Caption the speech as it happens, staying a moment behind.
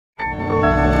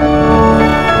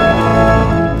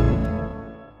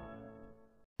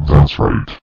That's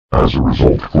right. As a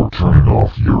result for turning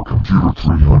off your computer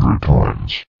 300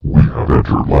 times, we have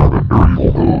entered lavender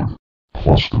evil mode.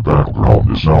 Plus the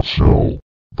background is now snow.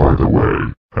 By the way,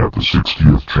 at the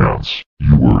 60th chance,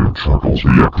 you were in Chuckles the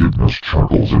Activeness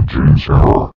Chuckles and James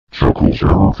Error. Chuckles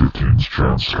Error 15's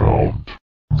chance count.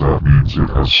 That means it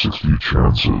has 60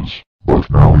 chances. But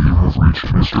now you have reached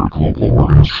Mr. Global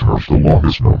Organization's the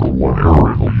longest #1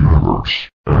 error in the universe.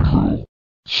 Andrew.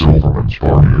 Silverman's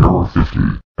Barney Error 50,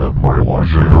 and my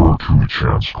Elijah Error 2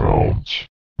 chance counts.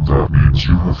 That means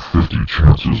you have 50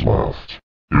 chances left.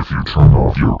 If you turn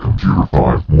off your computer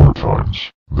 5 more times,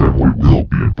 then we will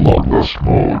be in bloodlust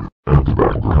mode, and the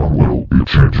background will be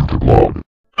changing to blood.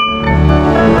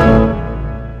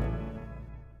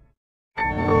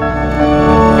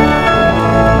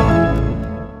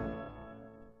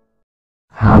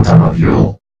 How dumb of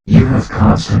you. You have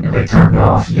constantly turned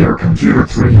off your computer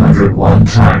 301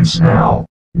 times now.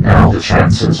 Now the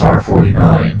chances are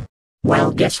 49.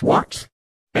 Well, guess what?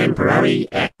 Emperor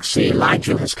EX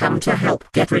Elijah has come to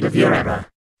help get rid of your error.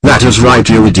 That is right,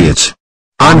 you idiot.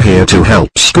 I'm here to help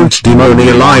Scoot demon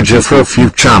Elijah for a few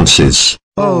chances.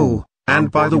 Oh,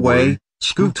 and by the way,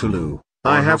 Scootaloo,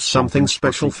 I have something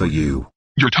special for you.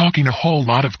 You're talking a whole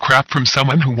lot of crap from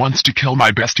someone who wants to kill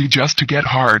my bestie just to get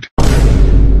hard.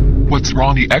 What's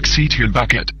wrong, EXE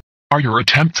Bucket? Are your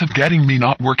attempts of getting me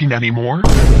not working anymore?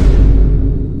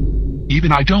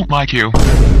 Even I don't like you.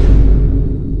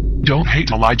 Don't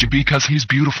hate Elijah because he's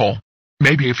beautiful.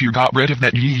 Maybe if you got rid of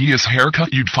that yee-yee's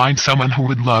haircut you'd find someone who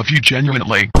would love you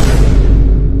genuinely.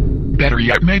 Better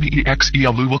yet, maybe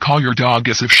EXE-Aloo will call your dog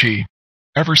as if she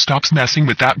ever stops messing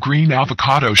with that green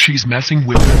avocado she's messing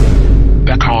with.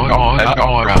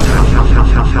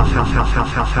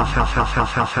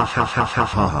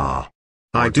 Haha.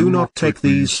 I do not take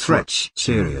these threats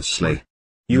seriously.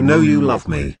 You know you love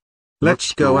me.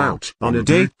 Let's go out on a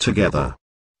date together.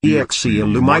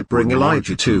 EXE-Aloo might bring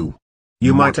Elijah too.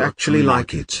 You might actually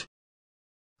like it.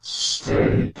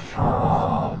 Stay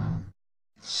calm.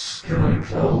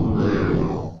 Scootaloo.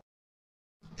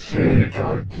 Take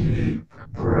a deep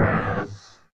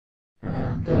breath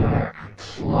and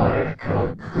act like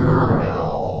a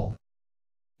girl.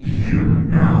 You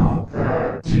know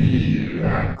that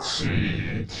EXE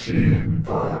Team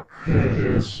Bucket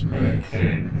is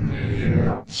making me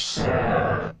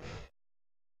upset.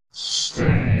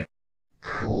 Stay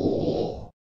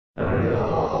cool.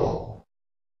 Oh,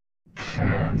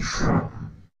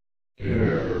 tantrum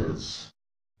is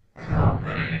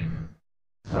coming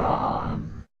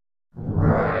on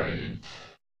right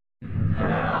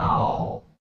now.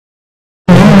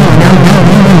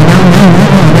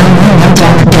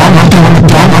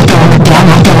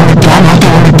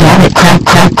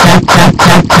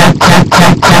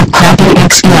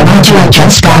 I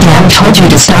just got out and told you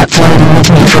to stop flirting with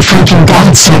me for freaking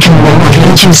God's sake, and I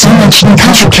hate you so much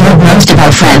because you killed most of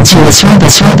our friends. You a swipe.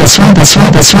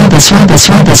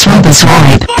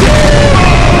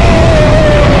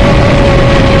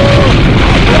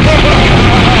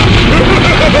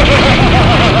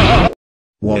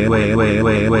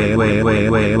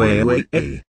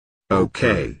 Wait.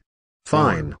 Okay.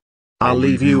 Fine. I'll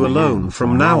leave you alone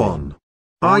from now on.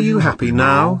 Are you happy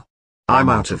now? I'm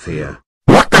out of here.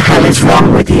 What the hell is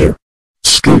wrong with you?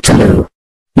 Scootaloo.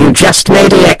 You just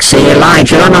made EXE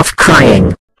Elijah run off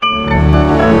crying.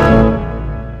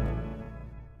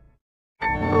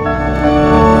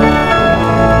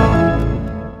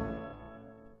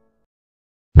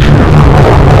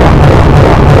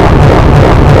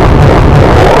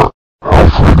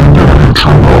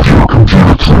 Turn off your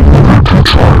computer 302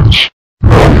 times.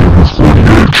 Now you have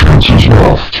 48 chances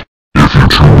left. If you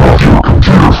turn off your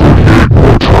computer 48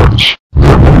 more times,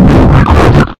 then we will wreak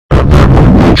havoc, and then we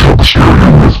will jumpscare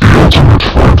you with the ultimate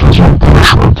phantasm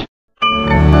punishment.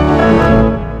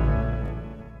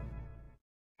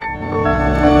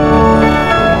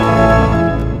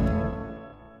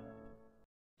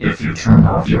 If you turn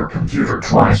off your computer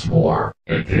twice more,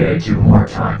 aka 2 more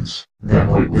times, then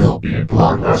we will be in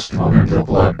bloodlust mode and the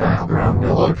blood background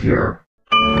will appear.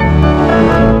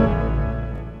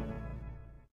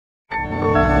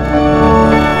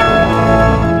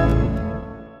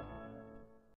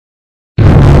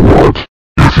 What?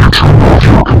 If you turn off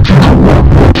your computer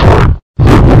 1 more time,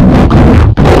 then we will go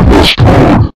in bloodlust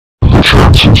mode. The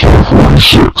chances are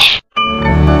 46.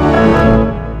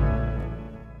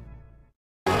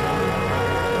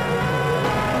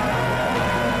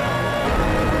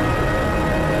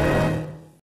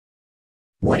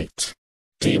 Wait.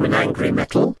 Demon Angry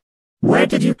Metal? Where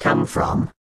did you come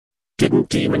from? Didn't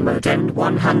Demon Mode end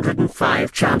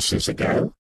 105 chances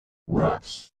ago?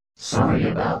 Whoops. Sorry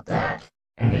about that.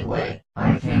 Anyway,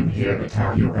 I came here to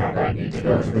tell you that I need to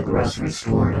go to the grocery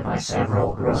store to buy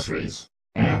several groceries.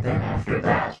 And then after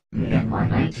that, me and my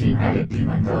 19-headed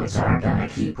demon goats are gonna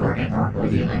keep working on the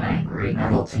demon angry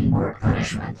metal teamwork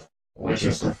punishment, which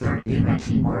is the third demon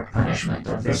teamwork punishment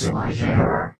of this Elijah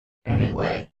error.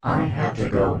 Anyway, I have to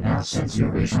go now since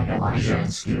you're reaching Elijah and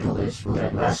Scootaloo's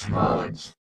bullet rest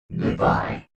modes.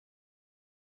 Goodbye.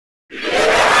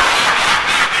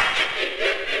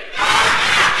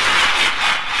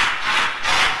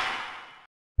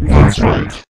 That's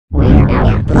right. We are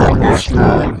now in blood rest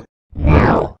mode.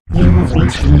 Now, you have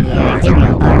reached the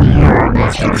Ethereal Body Error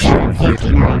Master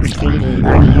 759 3D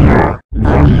Body Error,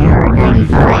 Body Error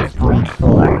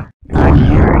 95.4, Body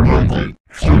Error 90,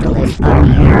 Scootaloo's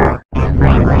Body Error, and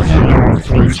Elijah Error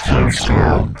 3's chance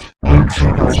now. And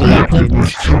Chuckle's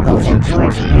reactiveness Chuckle's and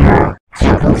Georgie Error,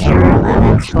 Chuckle's Error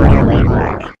 11's spoiler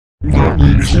mark. That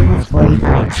means you have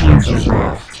 45 chances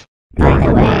left. By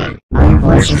the way, my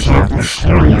voices have the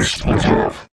scariest pitch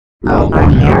of all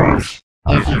body errors.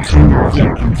 If you turn off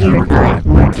your computer 5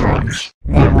 more times,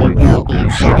 then we will be in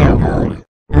shadow mode.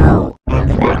 Oh, and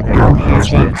the background has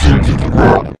been changed to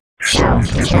blood.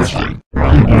 Sounds disgusting,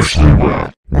 I understand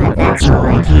that, but that's all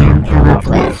I can come up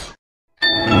with.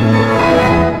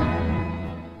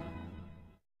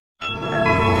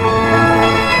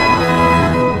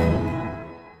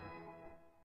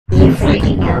 You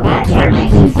freaking know that you're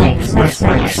making things worse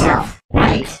for yourself,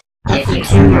 right? If you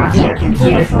turn off your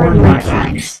computer 4 more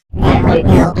times, then we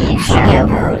will be in shadow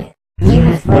mode. You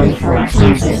have 44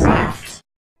 chances left.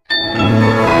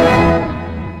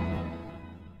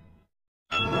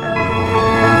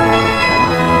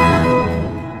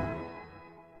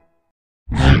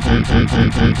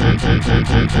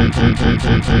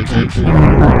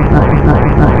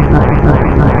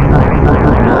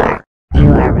 You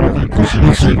are really pushing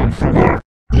us even further.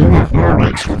 You have now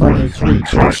reached 43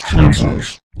 trust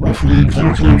chances, which means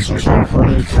your chances are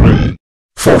 43.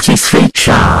 43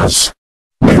 chars.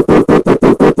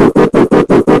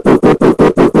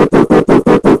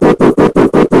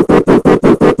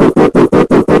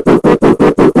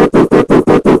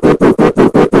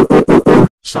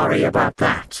 Sorry about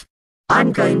that.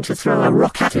 I'm going to throw a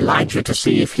rock at Elijah to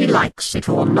see if he likes it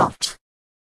or not.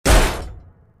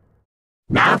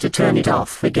 Now to turn it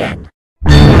off again.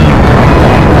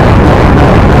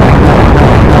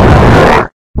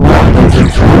 Why did you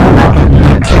throw a rock at me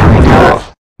and turn it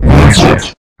off? That's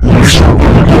it. You're so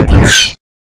gonna get this.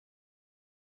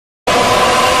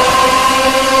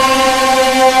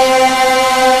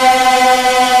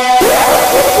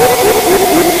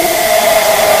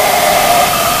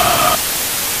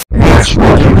 That's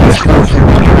why you must go through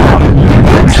like a rock at me and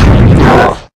then turn it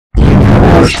off. You know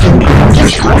those two guys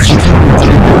just twice you turn what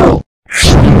you know.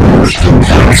 So you lose 2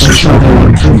 chances for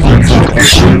doing 2 things at the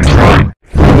same time.